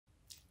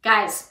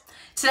Guys,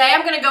 today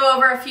I'm gonna go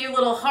over a few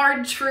little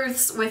hard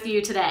truths with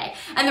you today.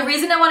 And the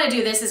reason I wanna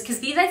do this is because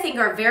these I think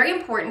are very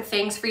important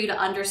things for you to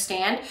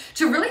understand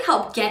to really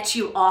help get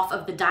you off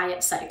of the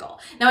diet cycle.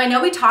 Now I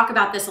know we talk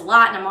about this a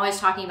lot and I'm always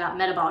talking about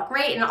metabolic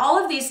rate and all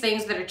of these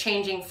things that are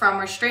changing from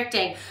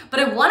restricting, but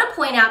I wanna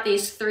point out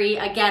these three,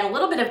 again, a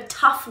little bit of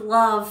tough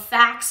love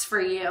facts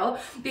for you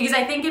because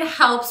I think it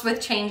helps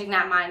with changing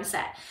that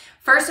mindset.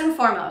 First and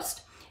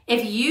foremost,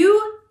 if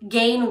you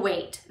gain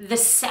weight the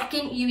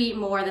second you eat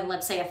more than,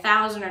 let's say,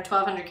 1,000 or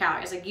 1,200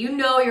 calories, like you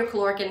know your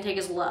caloric intake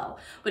is low,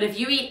 but if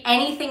you eat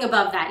anything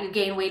above that, you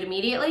gain weight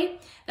immediately,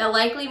 that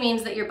likely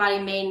means that your body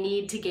may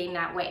need to gain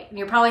that weight. And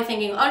you're probably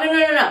thinking, oh,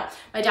 no.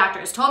 My doctor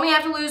has told me I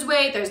have to lose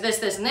weight. There's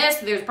this, and this.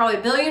 There's probably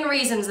a billion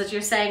reasons that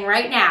you're saying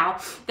right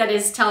now that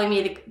is telling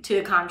me to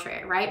the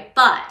contrary, right?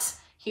 But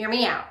hear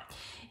me out.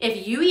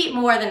 If you eat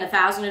more than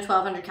 1,000 to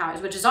 1,200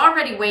 calories, which is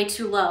already way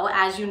too low,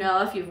 as you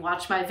know if you've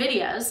watched my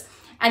videos,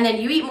 and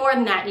then you eat more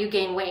than that and you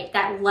gain weight,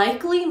 that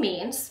likely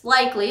means,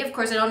 of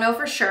course I don't know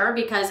for sure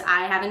because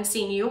I haven't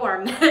seen you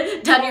or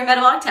done your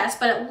metabolic test,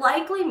 but it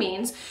likely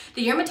means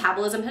that your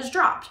metabolism has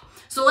dropped.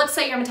 So let's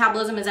say your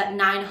metabolism is at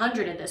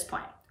 900 at this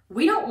point.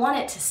 We don't want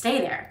it to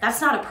stay there.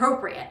 That's not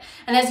appropriate.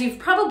 And as you've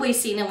probably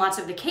seen in lots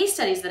of the case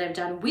studies that I've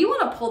done, we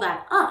want to pull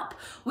that up.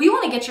 We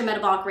want to get your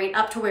metabolic rate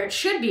up to where it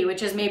should be,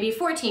 which is maybe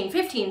 14,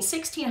 15,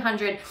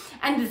 1600,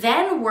 and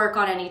then work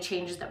on any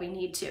changes that we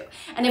need to.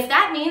 And if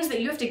that means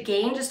that you have to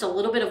gain just a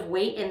little bit of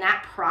weight in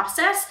that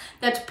process,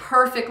 that's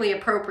perfectly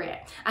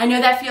appropriate. I know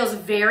that feels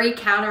very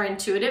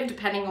counterintuitive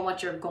depending on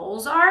what your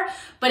goals are,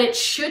 but it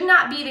should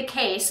not be the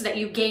case that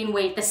you gain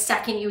weight the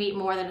second you eat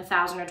more than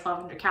 1,000 or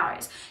 1,200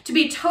 calories. To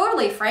be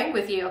totally frank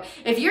with you,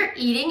 if you're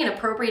eating an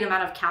appropriate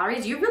amount of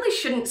calories, you really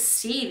shouldn't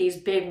see these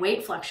big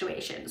weight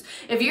fluctuations.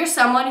 If you're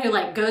someone who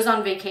goes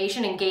on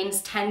vacation and gains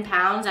 10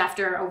 pounds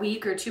after a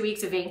week or 2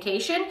 weeks of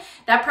vacation,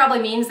 that probably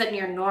means that in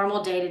your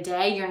normal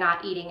day-to-day, you're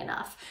not eating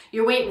enough.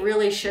 Your weight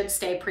really should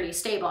stay pretty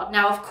stable.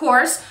 Now, of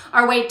course,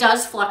 our weight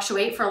does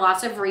fluctuate for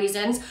lots of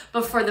reasons,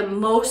 but for the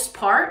most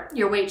part,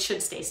 your weight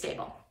should stay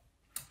stable.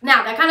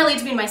 Now, that kind of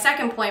leads me to my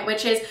second point,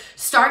 which is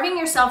starving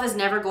yourself is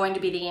never going to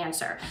be the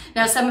answer.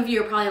 Now, some of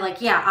you are probably like,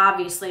 yeah,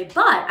 obviously,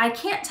 but I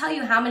can't tell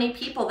you how many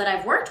people that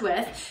I've worked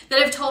with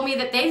that have told me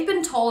that they've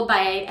been told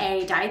by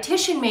a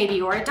dietitian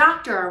maybe or a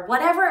doctor or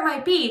whatever it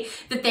might be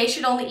that they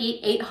should only eat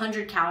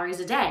 800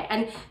 calories a day.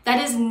 And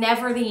that is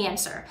never the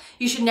answer.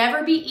 You should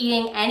never be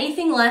eating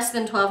anything less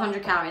than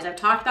 1,200 calories. I've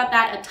talked about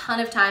that a ton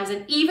of times,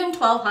 and even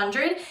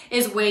 1,200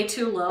 is way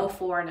too low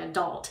for an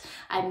adult.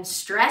 I'm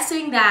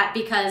stressing that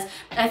because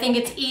I think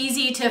it's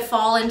easy to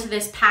fall into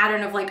this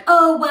pattern of like,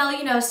 oh, well,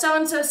 you know,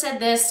 so-and-so said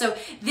this, so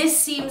this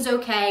seems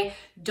okay.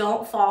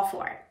 Don't fall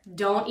for it.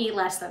 Don't eat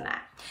less than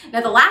that.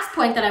 Now, the last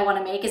point that I want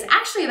to make is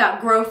actually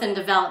about growth and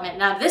development.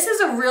 Now, this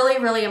is a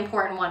really, really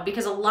important one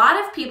because a lot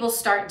of people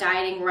start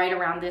dieting right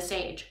around this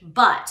age.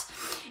 But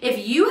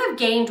if you have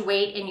gained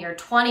weight in your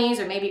 20s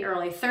or maybe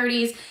early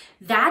 30s,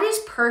 that is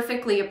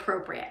perfectly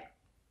appropriate,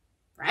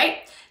 right?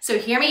 So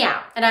hear me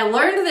out. And I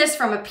learned this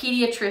from a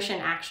pediatrician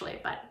actually,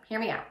 but hear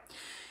me out.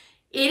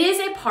 It is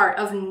a part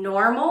of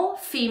normal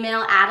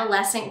female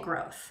adolescent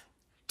growth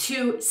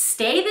to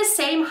stay the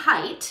same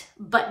height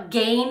but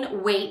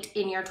gain weight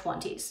in your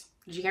 20s.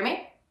 Did you hear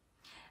me?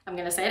 I'm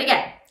going to say it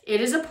again. It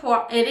is a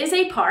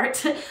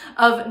part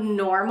of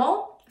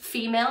normal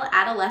female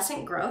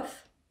adolescent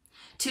growth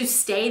to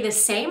stay the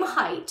same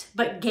height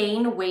but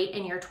gain weight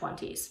in your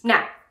 20s.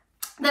 Now,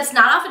 that's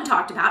not often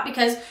talked about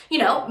because, you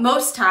know,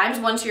 most times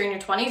once you're in your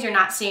 20s, you're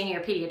not seeing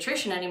your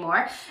pediatrician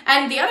anymore.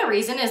 And the other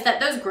reason is that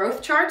those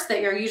growth charts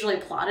that you're usually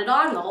plotted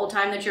on the whole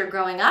time that you're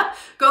growing up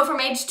go from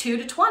age 2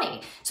 to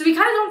 20. So we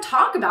kind of don't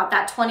talk about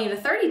that 20 to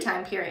 30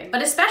 time period.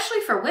 But especially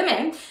for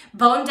women,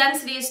 bone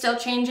density is still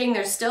changing.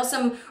 There's still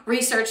some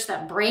research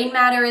that brain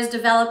matter is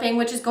developing,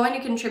 which is going to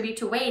contribute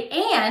to weight.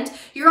 And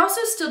you're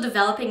also still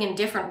developing in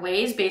different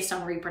ways based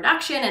on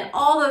reproduction and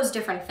all those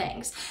different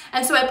things.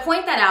 And so I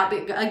point that out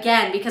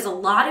again because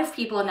a lot of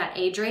people in that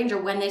age range, or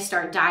when they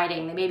start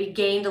dieting, they maybe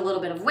gained a little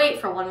bit of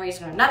weight for one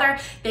reason or another,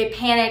 they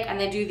panic and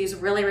they do these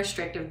really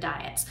restrictive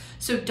diets.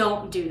 So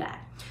don't do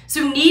that.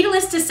 So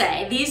needless to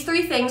say, these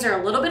three things are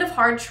a little bit of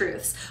hard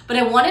truths, but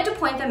I wanted to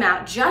point them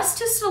out just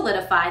to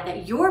solidify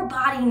that your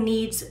body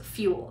needs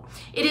fuel.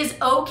 It is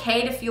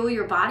okay to fuel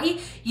your body.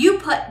 You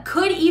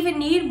could even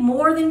need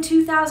more than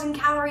 2,000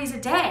 calories a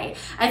day.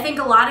 I think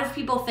a lot of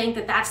people think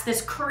that that's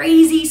this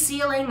crazy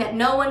ceiling that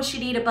no one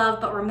should eat above,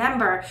 but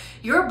remember,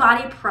 your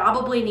body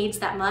probably needs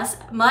that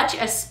much,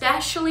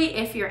 especially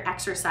if you're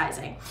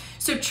exercising.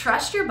 So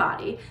trust your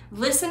body,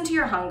 listen to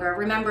your hunger.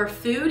 Remember,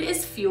 food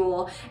is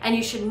fuel, and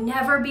you should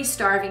never be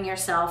starving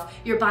yourself.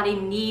 Your body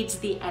needs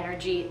the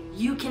energy.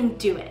 You can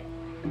do it.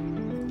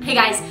 Hey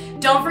guys,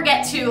 don't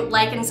forget to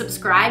like and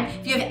subscribe.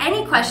 If you have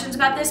any questions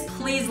about this,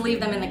 please leave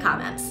them in the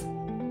comments.